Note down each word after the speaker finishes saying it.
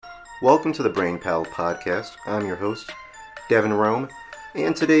Welcome to the Brain Pal podcast. I'm your host, Devin Rome,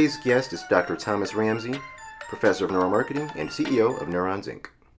 and today's guest is Dr. Thomas Ramsøy, Professor of Neuromarketing and CEO of Neurons, Inc.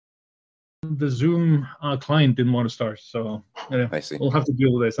 The Zoom client didn't want to start, so I see. We'll have to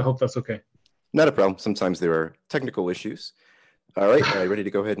deal with this. I hope that's okay. Not a problem. Sometimes there are technical issues. All right, are you ready to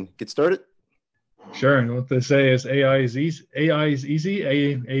go ahead and get started? Sure. And what they say is AI is easy.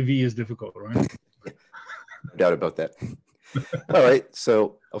 AV is difficult, right? No doubt about that. All right,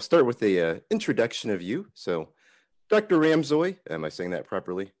 so I'll start with a introduction of you. So, Dr. Ramsøy, am I saying that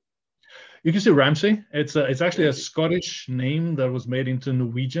properly? You can say Ramsey. It's actually a Scottish name that was made into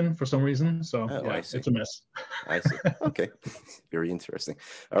Norwegian for some reason. So it's a mess. I see. Okay, very interesting.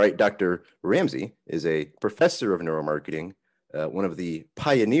 All right, Dr. Ramsøy is a professor of neuromarketing, one of the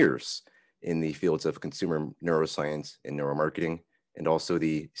pioneers in the fields of consumer neuroscience and neuromarketing, and also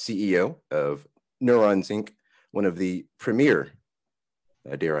the CEO of Neurons, Inc., one of the premier,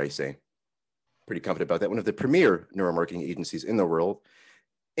 dare I say, pretty confident about that, one of the premier neuromarketing agencies in the world.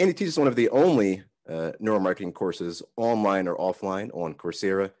 And he teaches one of the only neuromarketing courses online or offline on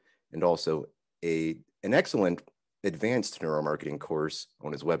Coursera, and also an excellent advanced neuromarketing course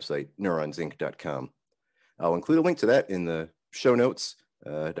on his website, neuronsinc.com. I'll include a link to that in the show notes.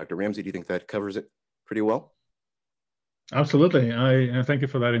 Dr. Ramsøy, do you think that covers it pretty well? Absolutely. I thank you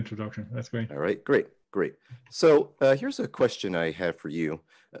for that introduction. That's great. All right, great. So here's a question I have for you.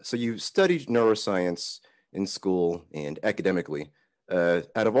 So you studied neuroscience in school and academically.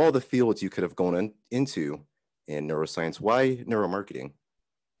 Out of all the fields you could have gone into in neuroscience, why neuromarketing?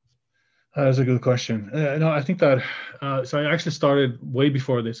 That's a good question. I think that, so I actually started way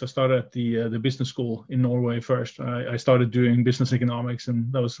before this. I started at the business school in Norway first. I started doing business economics,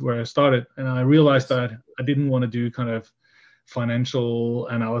 and that was where I started. And I realized that I didn't want to do kind of financial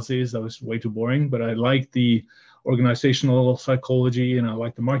analysis. That was way too boring, but I liked the organizational psychology and I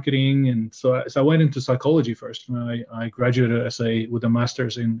liked the marketing. And so I went into psychology first, and I graduated with a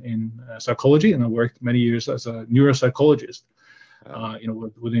master's in psychology, and I worked many years as a neuropsychologist,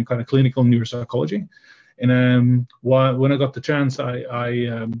 within kind of clinical neuropsychology. And when I got the chance,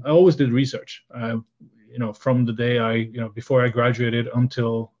 I always did research, from the day before I graduated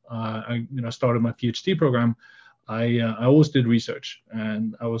until I started my PhD program. I always did research,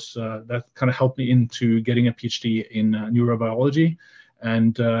 and that kind of helped me into getting a PhD in neurobiology,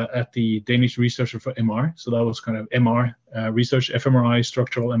 and at the Danish Researcher for MR. So that was kind of MR research, fMRI,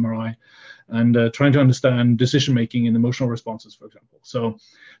 structural MRI, and trying to understand decision making and emotional responses, for example. So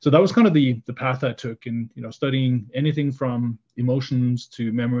that was kind of the path I took in studying anything from emotions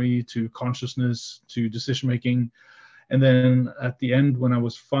to memory to consciousness to decision making. And then at the end, when I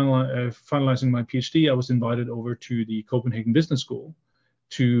was finalizing my PhD, I was invited over to the Copenhagen Business School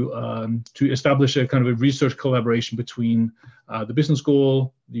to establish a kind of a research collaboration between the business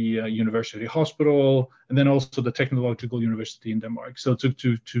school, the university hospital, and then also the technological university in Denmark. So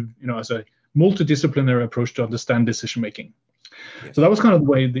to as a multidisciplinary approach to understand decision making. Yes. So that was kind of the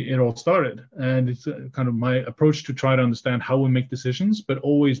way it all started, and it's kind of my approach to try to understand how we make decisions, but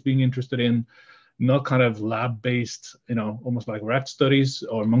always being interested in not kind of lab-based, almost like rat studies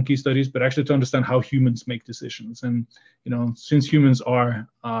or monkey studies, but actually to understand how humans make decisions. And, since humans are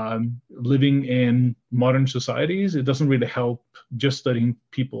living in modern societies, it doesn't really help just studying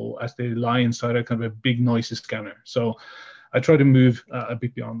people as they lie inside a kind of a big noisy scanner. So I try to move a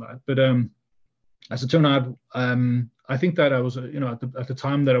bit beyond that. But as it turned out, I think that I was, at the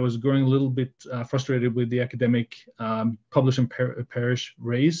time that I was growing a little bit frustrated with the academic publish and perish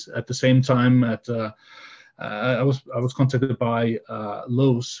race. At the same time, I was contacted by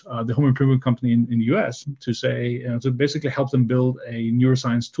Lowe's, the home improvement company in the US, to say to basically help them build a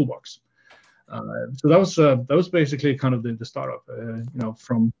neuroscience toolbox. So that was basically kind of the startup,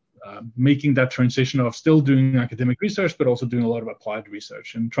 from making that transition of still doing academic research, but also doing a lot of applied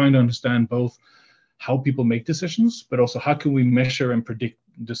research and trying to understand both how people make decisions, but also how can we measure and predict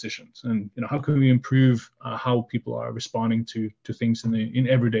decisions, and how can we improve how people are responding to things in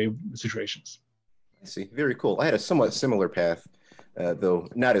everyday situations. I see. Very cool. I had a somewhat similar path, though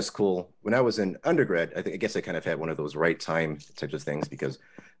not as cool. When I was in undergrad, I guess I kind of had one of those right time types of things, because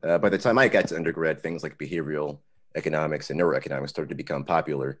by the time I got to undergrad, things like behavioral economics and neuroeconomics started to become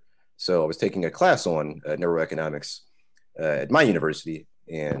popular. So I was taking a class on neuroeconomics at my university,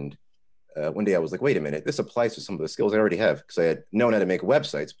 and one day I was like, wait a minute, this applies to some of the skills I already have, because I had known how to make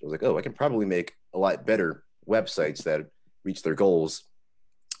websites. But I was like, I can probably make a lot better websites that reach their goals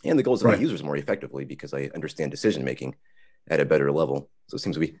and the goals of my users more effectively, because I understand decision making at a better level. So it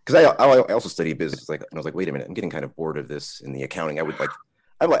seems to be, because I also study business, and I was like, wait a minute, I'm getting kind of bored of this in the accounting. I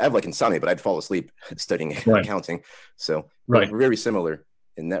have like insomnia, but I'd fall asleep studying accounting. So we're very similar.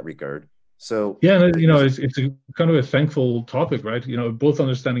 in that regard. So yeah, and, you know, it's a kind of a thankful topic, right? You know, both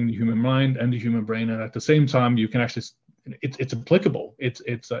understanding the human mind and the human brain, and at the same time, you can actually, it's applicable.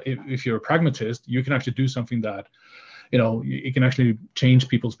 If you're a pragmatist, you can actually do something that, you know, it can actually change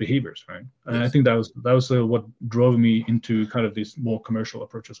people's behaviors, right? And yes. I think that was what drove me into kind of this more commercial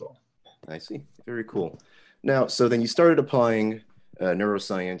approach as well. I see. Very cool. Now, so then you started applying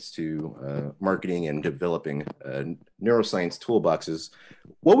neuroscience to marketing and developing neuroscience toolboxes.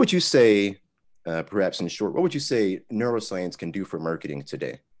 What would you say, perhaps in short, what would you say neuroscience can do for marketing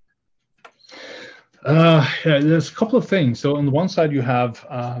today? Yeah, there's a couple of things. So on the one side, you have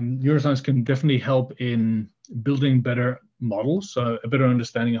neuroscience can definitely help in building better models, a better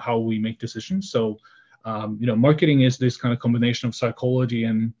understanding of how we make decisions. So, you know, marketing is this kind of combination of psychology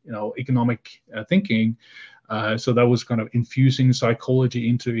and, you know, economic thinking. So that was kind of infusing psychology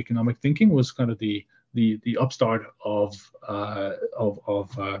into economic thinking was kind of the upstart of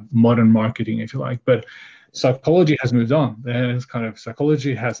modern marketing, if you like. But psychology has moved on.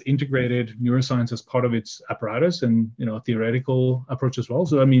 Psychology has integrated neuroscience as part of its apparatus and, you know, a theoretical approach as well.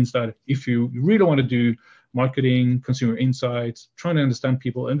 So that means that if you really want to do marketing, consumer insights, trying to understand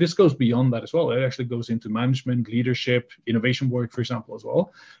people, and this goes beyond that as well. It actually goes into management, leadership, innovation work, for example, as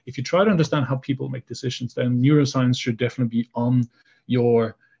well. If you try to understand how people make decisions, then neuroscience should definitely be on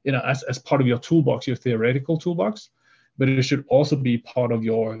your, you know, as part of your toolbox, your theoretical toolbox. But it should also be part of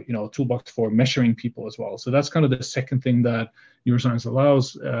your, you know, toolbox for measuring people as well. So that's kind of the second thing that neuroscience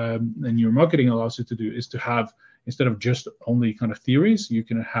allows and neuromarketing allows you to do, is to have, instead of just only kind of theories, you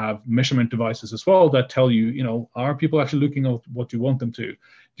can have measurement devices as well that tell you, you know, are people actually looking at what you want them to?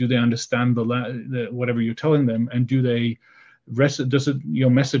 Do they understand the whatever you're telling them, and do they does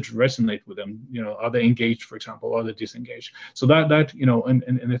your message resonate with them? You know, are they engaged, for example, or are they disengaged? So that you know, and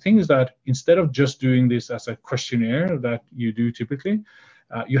the thing is that instead of just doing this as a questionnaire that you do typically,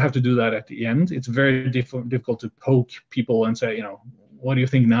 you have to do that at the end. It's very difficult to poke people and say, you know, what do you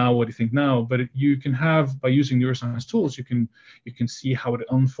think now? What do you think now? But you can have, by using neuroscience tools, you can see how it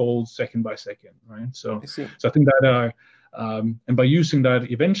unfolds second by second, right? So I think that and by using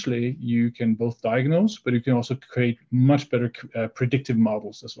that, eventually you can both diagnose, but you can also create much better predictive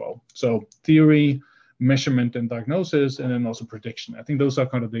models as well. So theory, measurement, and diagnosis, and then also prediction. I think those are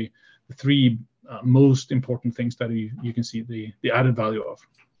kind of the three most important things that you can see the added value of.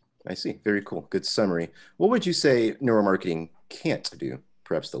 I see. Very cool. Good summary. What would you say neuromarketing can't do?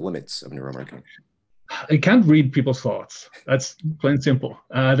 Perhaps the limits of neuromarketing. It can't read people's thoughts. That's plain and simple.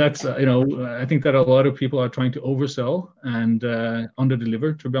 That's you know, I think that a lot of people are trying to oversell and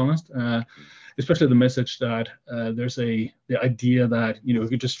underdeliver, to be honest. Especially the message that there's the idea that, you know, we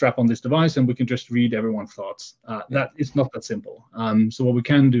could just strap on this device and we can just read everyone's thoughts. That it's not that simple. So what we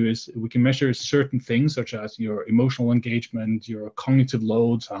can do is we can measure certain things, such as your emotional engagement, your cognitive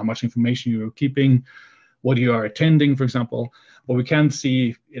loads, how much information you're keeping, what you are attending, for example. But we can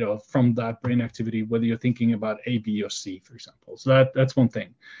see, you know, from that brain activity whether you're thinking about A, B, or C, for example. So that's one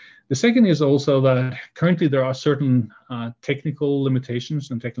thing. The second is also that currently there are certain technical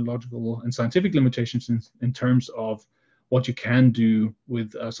limitations and technological and scientific limitations in terms of what you can do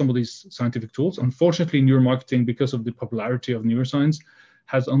with some of these scientific tools. Unfortunately, neuromarketing, because of the popularity of neuroscience,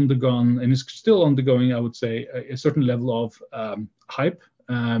 has undergone and is still undergoing, I would say, a certain level of hype.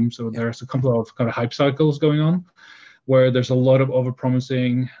 So there's a couple of kind of hype cycles going on, where there's a lot of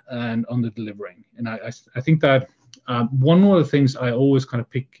overpromising and under-delivering. And I think that one of the things I always kind of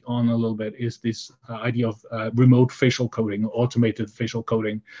pick on a little bit is this idea of remote facial coding, automated facial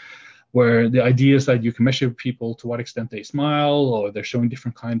coding, where the idea is that you can measure people to what extent they smile or they're showing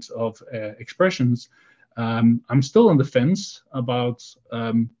different kinds of expressions. I'm still on the fence about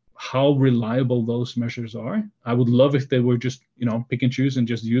how reliable those measures are. I would love if they were just, you know, pick and choose and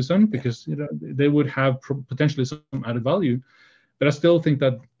just use them, because, you know, they would have potentially some added value. But I still think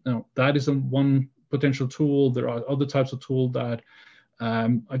that, you know, that is one potential tool. There are other types of tools that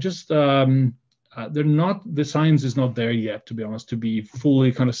are just they're not, the science is not there yet, to be honest, to be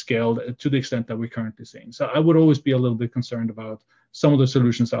fully kind of scaled to the extent that we're currently seeing. So I would always be a little bit concerned about some of the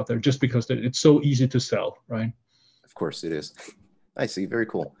solutions out there, just because it's so easy to sell, right? Of course it is. I see. Very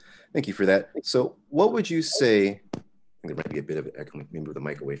cool. Thank you for that. So what would you say, I think there might be a bit of echo, maybe move the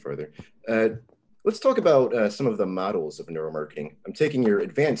mic away further. Let's talk about some of the models of neuromarketing. I'm taking your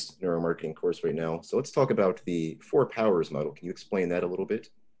advanced neuromarketing course right now. So let's talk about the 4 powers model. Can you explain that a little bit?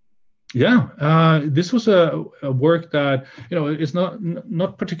 Yeah, this was a work that, it's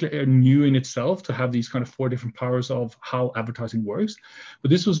not particularly new in itself to have these kind of four different powers of how advertising works,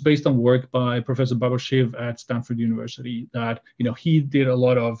 but this was based on work by Professor Babar Shiv at Stanford University. That he did a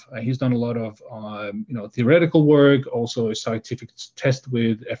lot of, he's done a lot of theoretical work, also a scientific test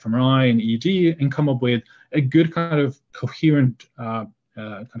with fMRI and EEG, and come up with a good kind of coherent kind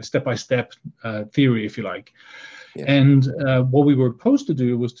of step-by-step theory, if you like. Yeah. And what we were supposed to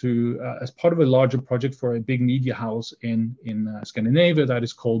do was to, as part of a larger project for a big media house in Scandinavia that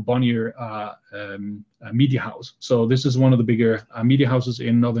is called Bonnier Media House. So this is one of the bigger media houses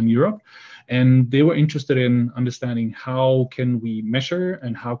in Northern Europe. And they were interested in understanding how can we measure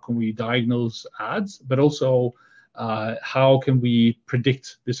and how can we diagnose ads, but also how can we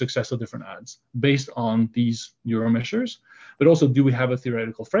predict the success of different ads based on these neuro measures, but also do we have a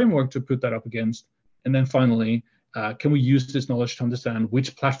theoretical framework to put that up against? And then finally, can we use this knowledge to understand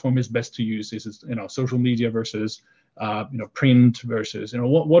which platform is best to use? Is it social media versus print versus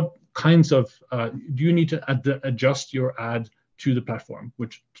what kinds of do you need to adjust your ad to the platform,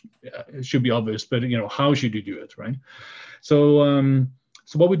 which should be obvious, but how should you do it, right? So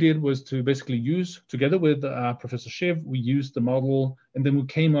so what we did was to basically use, together with Professor Shiv, we used the model, and then we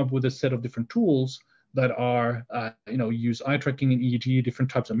came up with a set of different tools that are use eye tracking and EEG, different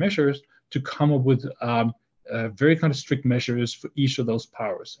types of measures, to come up with very kind of strict measures for each of those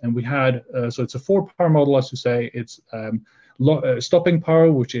powers. And we had, so it's a 4-power model, as you say. It's stopping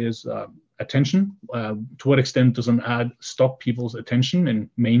power, which is attention. To what extent does an ad stop people's attention and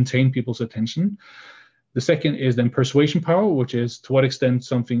maintain people's attention? The second is then persuasion power, which is to what extent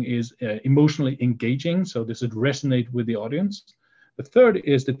something is emotionally engaging. So does it resonate with the audience? The third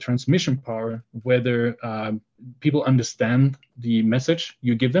is the transmission power, whether people understand the message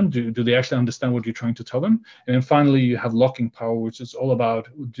you give them. Do they actually understand what you're trying to tell them? And then finally, you have locking power, which is all about,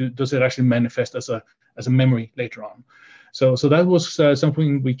 does it actually manifest as a memory later on? So that was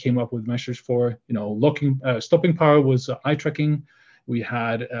something we came up with measures for. Stopping power was eye tracking. We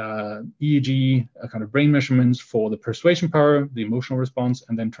had EEG, kind of brain measurements for the persuasion power, the emotional response,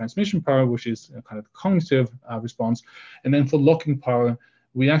 and then transmission power, which is a kind of cognitive response. And then for locking power,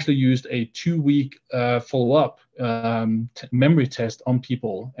 we actually used a 2-week follow-up memory test on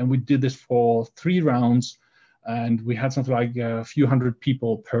people. And we did this for 3 rounds. And we had something like a few hundred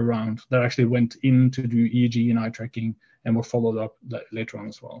people per round that actually went in to do EEG and eye tracking, and were followed up later on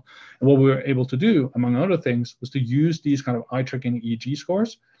as well. And what we were able to do, among other things, was to use these kind of eye tracking EEG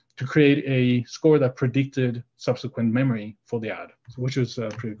scores to create a score that predicted subsequent memory for the ad, which was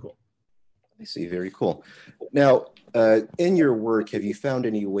pretty cool. I see, very cool. Now, in your work, have you found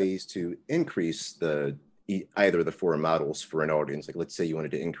any ways to increase either the 4 models for an audience? Like, let's say you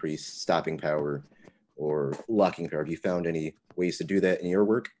wanted to increase stopping power or locking power. Have you found any ways to do that in your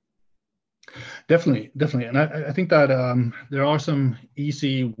work? Definitely. And I think that there are some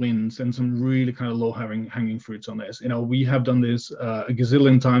easy wins and some really kind of low hanging fruits on this. We have done this a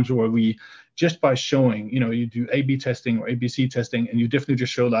gazillion times where we, just by showing, you do A/B testing or ABC testing, and you definitely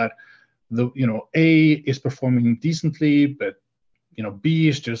just show that A is performing decently, but B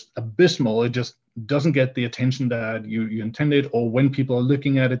is just abysmal. It just doesn't get the attention that you intended, or when people are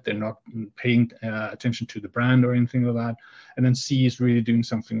looking at it, they're not paying attention to the brand or anything like that. And then C is really doing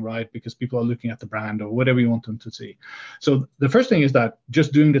something right because people are looking at the brand or whatever you want them to see. So the first thing is that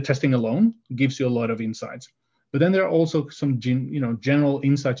just doing the testing alone gives you a lot of insights. But then there are also some general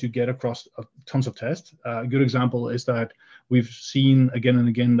insights you get across tons of tests. A good example is that we've seen again and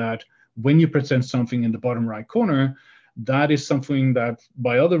again that when you present something in the bottom right corner, that is something that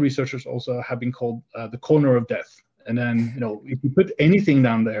by other researchers also have been called the corner of death. And then, if you put anything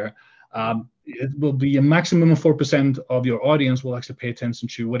down there, it will be a maximum of 4% of your audience will actually pay attention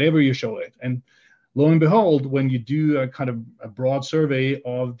to whatever you show it. And lo and behold, when you do a kind of a broad survey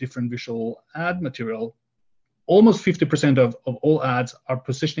of different visual ad material, almost 50% of all ads are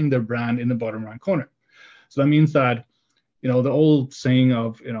positioning their brand in the bottom right corner. So that means that, the old saying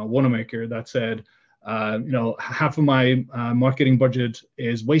of, Wanamaker that said, half of my marketing budget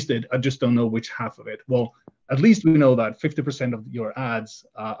is wasted. I just don't know which half of it. Well, at least we know that 50% of your ads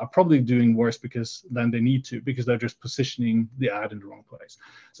are probably doing worse than they need to, because they're just positioning the ad in the wrong place.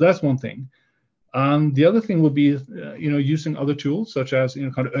 So that's one thing. The other thing would be, using other tools such as,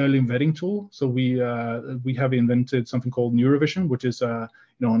 kind of early embedding tool. So we have invented something called Neurovision, which is,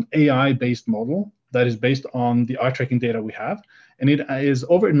 an AI-based model that is based on the eye tracking data we have. And it is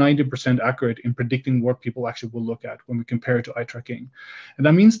over 90% accurate in predicting what people actually will look at when we compare it to eye tracking. And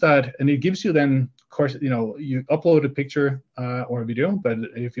that means that, and it gives you then, of course, you upload a picture or a video, but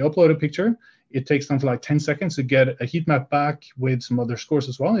if you upload a picture, it takes something like 10 seconds to get a heat map back with some other scores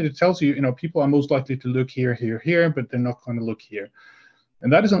as well. And it tells you, people are most likely to look here, here, here, but they're not going to look here.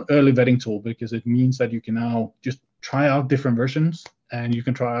 And that is an early vetting tool, because it means that you can now just try out different versions, and you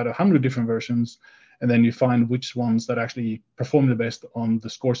can try out 100 different versions, and then you find which ones that actually perform the best on the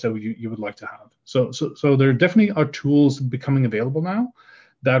scores that you would like to have. So there definitely are tools becoming available now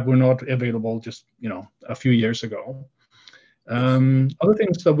that were not available just a few years ago. Other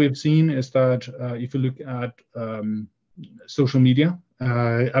things that we've seen is that if you look at social media,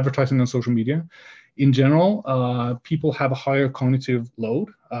 advertising on social media, in general, people have a higher cognitive load.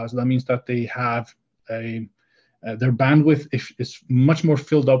 So that means that they have their bandwidth is much more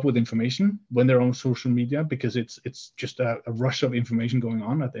filled up with information when they're on social media, because it's just a rush of information going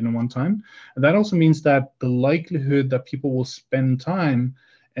on at any one time. And that also means that the likelihood that people will spend time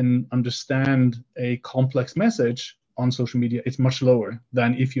and understand a complex message on social media is much lower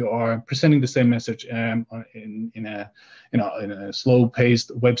than if you are presenting the same message in a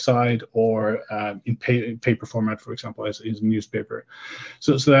slow-paced website or in paper format, for example, as is a newspaper.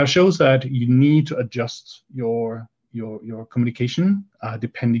 So that shows that you need to adjust your communication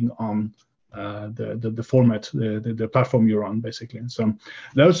depending on the format, the platform you're on, basically. So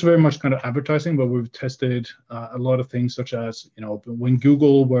that was very much kind of advertising, but we've tested a lot of things, such as when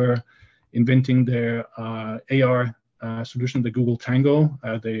Google were inventing their AR solution, the Google Tango,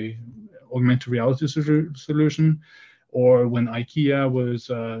 the augmented reality solution, or when IKEA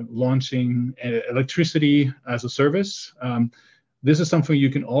was launching electricity as a service. This is something you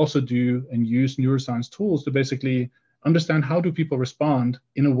can also do and use neuroscience tools to basically understand how do people respond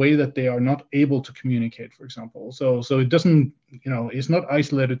in a way that they are not able to communicate, for example. So it doesn't, it's not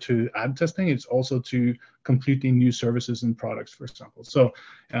isolated to ad testing, it's also to completely new services and products, for example. So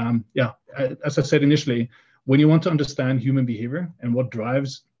as I said initially, when you want to understand human behavior and what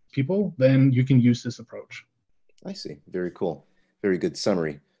drives people, then you can use this approach. I see. Very cool. Very good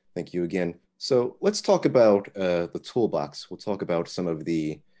summary. Thank you again. So let's talk about the toolbox. We'll talk about some of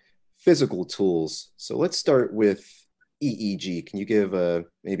the physical tools. So let's start with EEG. Can you give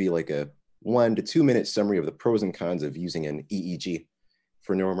maybe like a 1 to 2 minute summary of the pros and cons of using an EEG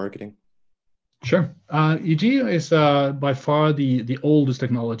for neuromarketing? Sure. EEG is by far the oldest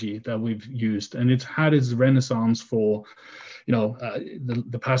technology that we've used, and it's had its renaissance for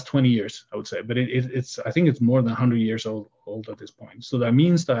the past 20 years, I would say. But it's I think it's more than 100 years old at this point. So that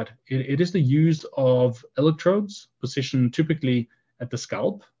means that it is the use of electrodes positioned typically at the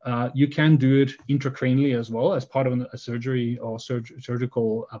scalp. You can do it intracranially as well as part of a surgery or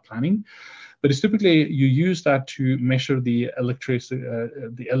surgical planning. But it's typically you use that to measure the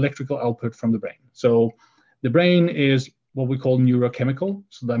electrical output from the brain. So the brain is what we call neurochemical.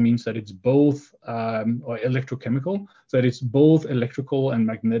 So that means that it's both, or electrochemical, so that it's both electrical and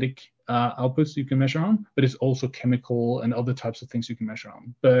magnetic outputs you can measure on, but it's also chemical and other types of things you can measure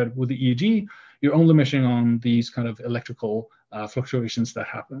on. But with the EEG, you're only measuring on these kind of electrical fluctuations that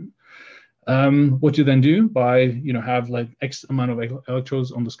happen. What you then do by, have like X amount of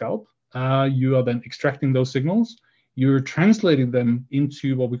electrodes on the scalp, you are then extracting those signals. You're translating them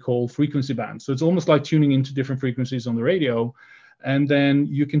into what we call frequency bands. So it's almost like tuning into different frequencies on the radio. And then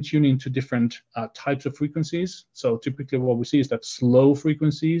you can tune into different types of frequencies. So typically what we see is that slow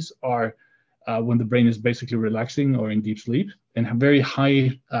frequencies are when the brain is basically relaxing or in deep sleep, and very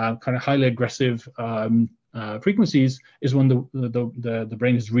high, kind of highly aggressive frequencies is when the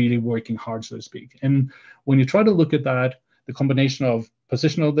brain is really working hard, so to speak. And when you try to look at that, the combination of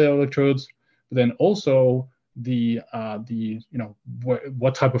position of the electrodes, but then also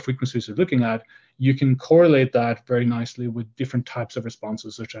what type of frequencies you're looking at, you can correlate that very nicely with different types of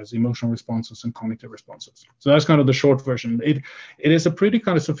responses, such as emotional responses and cognitive responses. So that's kind of the short version. It is a pretty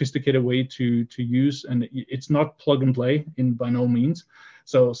kind of sophisticated way to use, and it's not plug and play by no means.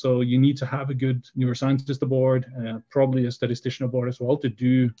 So you need to have a good neuroscientist aboard, probably a statistician aboard as well, to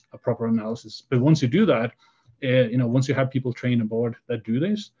do a proper analysis. But once you do that, once you have people trained aboard that do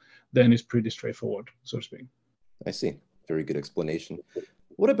this, then it's pretty straightforward, so to speak. I see. Very good explanation.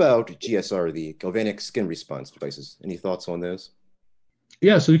 What about GSR, the galvanic skin response devices? Any thoughts on those?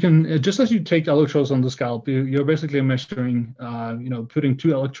 Yeah, so you can, just as you take electrodes on the scalp, you're basically measuring, putting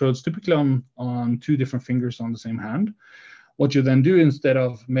 2 electrodes typically on 2 different fingers on the same hand. What you then do, instead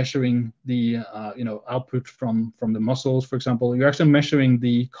of measuring the output from the muscles, for example, you're actually measuring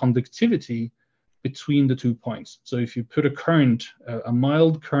the conductivity between the 2 points. So if you put a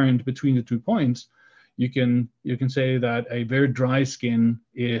mild current between the 2 points, you can say that a very dry skin,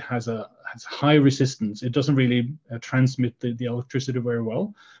 it has high resistance. It doesn't really transmit the electricity very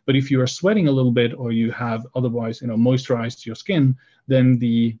well. But if you are sweating a little bit, or you have otherwise moisturized your skin, then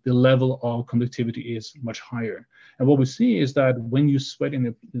the level of conductivity is much higher. And what we see is that when you sweat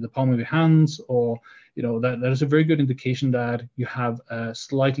in the palm of your hands, or that is a very good indication that you have a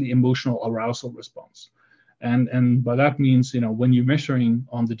slightly emotional arousal response. And by that means, when you're measuring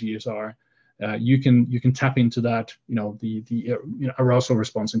on the GSR, you can tap into that, the arousal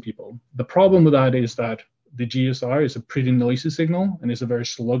response in people. The problem with that is that the GSR is a pretty noisy signal, and it's a very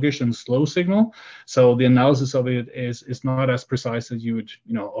sluggish and slow signal. So the analysis of it is not as precise as you would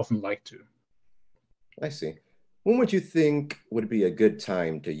often like to. I see. When would you think would be a good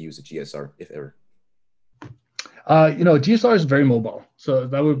time to use a GSR, if ever? GSR is very mobile, so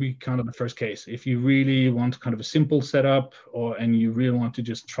that would be kind of the first case. If you really want kind of a simple setup, and you really want to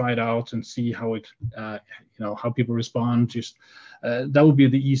just try it out and see how it, how people respond, that would be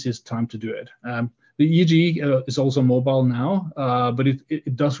the easiest time to do it. The EEG is also mobile now, but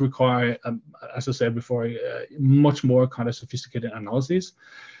it does require, as I said before, much more kind of sophisticated analysis.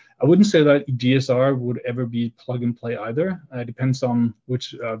 I wouldn't say that GSR would ever be plug and play either. It depends on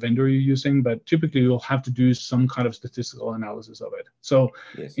which vendor you're using, but typically you'll have to do some kind of statistical analysis of it. So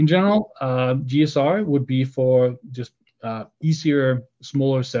yes, in general, GSR would be for just easier,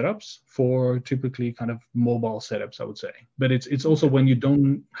 smaller setups for typically kind of mobile setups, I would say. But it's also when you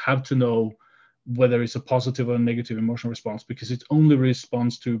don't have to know whether it's a positive or negative emotional response, because it only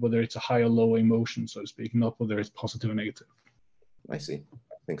responds to whether it's a high or low emotion, so to speak, not whether it's positive or negative. I see.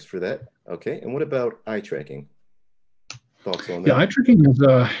 Thanks for that. Okay, and what about eye tracking? Thoughts on that? Yeah, eye tracking has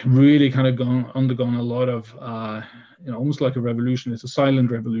really kind of undergone a lot of, almost like a revolution. It's a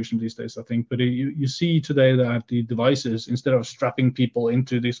silent revolution these days, I think. But you see today that the devices, instead of strapping people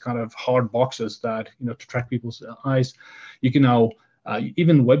into these kind of hard boxes that, to track people's eyes, you can now,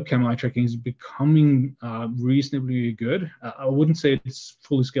 even webcam eye tracking is becoming reasonably good. I wouldn't say it's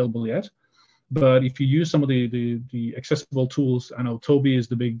fully scalable yet. But if you use some of the accessible tools, I know Tobii is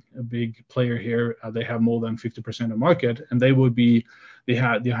the big player here. They have more than 50% of the market, and they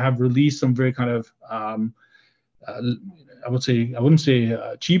have released some very kind of I wouldn't say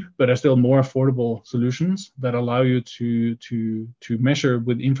cheap, but are still more affordable solutions that allow you to measure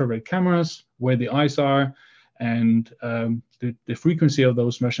with infrared cameras where the eyes are, and the frequency of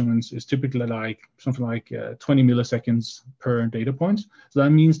those measurements is typically like something like 20 milliseconds per data point. So that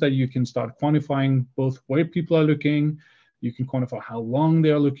means that you can start quantifying both where people are looking, you can quantify how long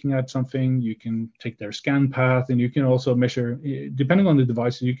they are looking at something, you can take their scan path, and you can also measure, depending on the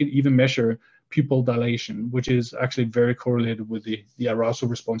device, you can even measure pupil dilation, which is actually very correlated with the arousal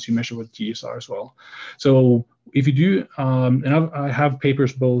response you measure with GSR as well. So if you do, and I have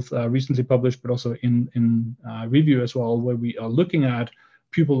papers both recently published, but also in review as well, where we are looking at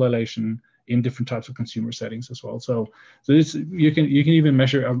pupil dilation in different types of consumer settings as well. So this, you can even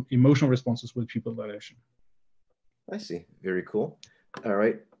measure emotional responses with pupil dilation. I see. Very cool. All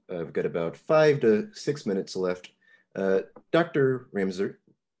right. I've got about 5 to 6 minutes left. Dr. Ramsøy,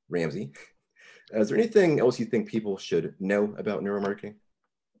 is there anything else you think people should know about neuromarketing?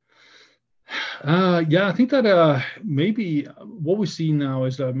 Yeah, I think that maybe what we see now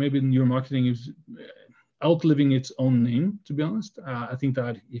is that maybe neuromarketing is outliving its own name, to be honest. I think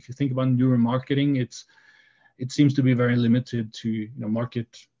that if you think about neuromarketing, it seems to be very limited to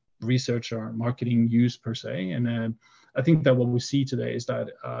market research or marketing use per se. And I think that what we see today is that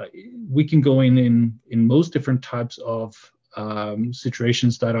we can go in most different types of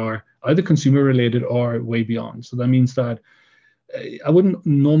situations that are either consumer related or way beyond. So that means that I wouldn't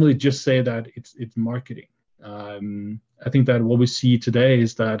normally just say that it's marketing. I think that what we see today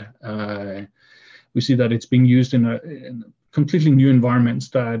is that we see that it's being used in completely new environments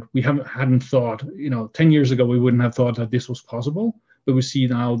that we hadn't thought. 10 years ago we wouldn't have thought that this was possible. But we see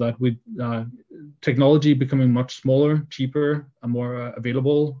now that with technology becoming much smaller, cheaper, more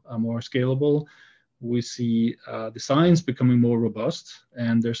available, more scalable, we see the science becoming more robust,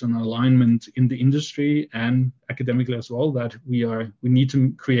 and there's an alignment in the industry and academically as well that we need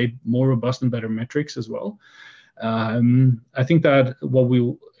to create more robust and better metrics as well. I think that what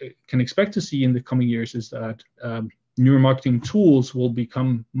we can expect to see in the coming years is that neuromarketing tools will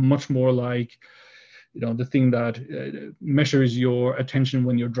become much more like the thing that measures your attention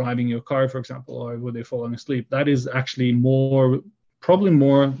when you're driving your car, for example, or when they're falling asleep. That is actually probably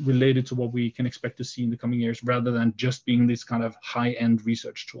more related to what we can expect to see in the coming years, rather than just being this kind of high-end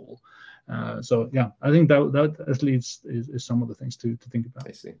research tool. So yeah, I think that at least is some of the things to think about.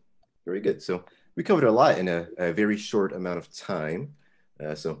 I see. Very good. So we covered a lot in a very short amount of time.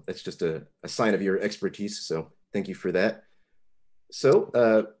 So that's just a sign of your expertise. So thank you for that. So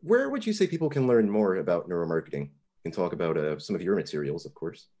where would you say people can learn more about neuromarketing? You can talk about some of your materials, of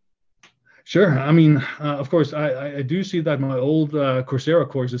course. Sure. I mean, of course, I do see that my old Coursera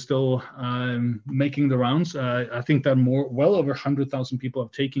course is still making the rounds. I think that well over 100,000 people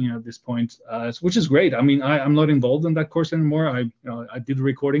have taken it at this point, which is great. I mean, I'm not involved in that course anymore. I did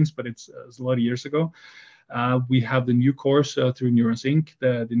recordings, but it's a lot of years ago. We have the new course through Neurons Inc.,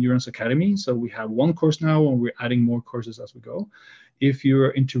 the Neurons Academy. So we have one course now, and we're adding more courses as we go. If you're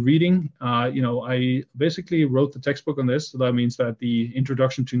into reading, I basically wrote the textbook on this. So that means that the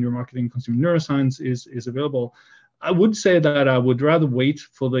Introduction to Neuromarketing and Consumer Neuroscience is available. I would say that I would rather wait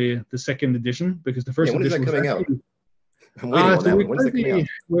for the second edition, because the first when edition is that coming out? I'm waiting on that one. When's it coming out?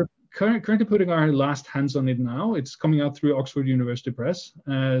 We're currently putting our last hands on it now. It's coming out through Oxford University Press.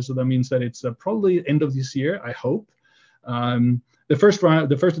 So that means that it's probably end of this year, I hope. The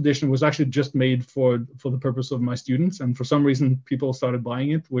first edition was actually just made for the purpose of my students, and for some reason people started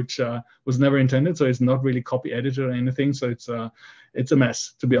buying it, which was never intended. So it's not really copy edited or anything. So it's a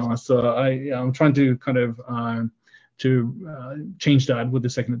mess, to be honest. So I'm trying to kind of change that with the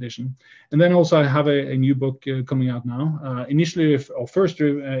second edition. And then also I have a new book coming out now. Initially, first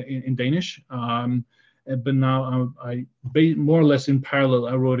in Danish. But now I more or less in parallel,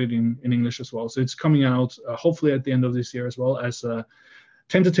 I wrote it in English as well. So it's coming out hopefully at the end of this year as well, as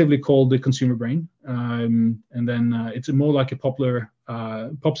tentatively called The Consumer Brain. And then it's more like a popular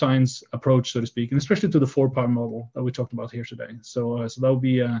pop science approach, so to speak, and especially to the 4-part model that we talked about here today. So that will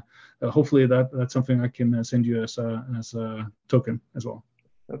be hopefully that's something I can send you as a token as well.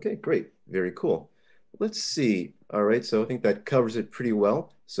 Okay, great. Very cool. Let's see. All right, so I think that covers it pretty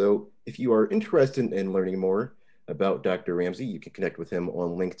well. So if you are interested in learning more about Dr. Ramsøy, you can connect with him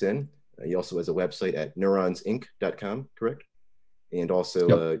on LinkedIn. He also has a website at neuronsinc.com, correct? And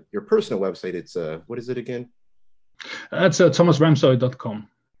also your personal website, it's, what is it again? That's thomasramsoy.com.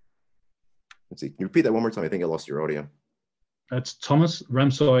 Let's see, can you repeat that one more time? I think I lost your audio. That's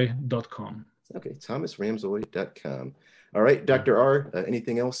thomasramsoy.com. Okay, thomasramsoy.com. All right, Dr. R,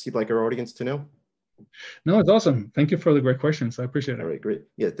 anything else you'd like our audience to know? No, it's awesome. Thank you for the great questions. I appreciate it. All right, great.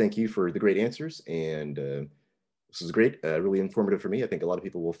 Yeah, thank you for the great answers. And this is great, really informative for me. I think a lot of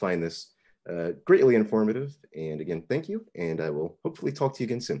people will find this greatly informative. And again, thank you. And I will hopefully talk to you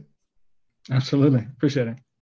again soon. Absolutely. Appreciate it.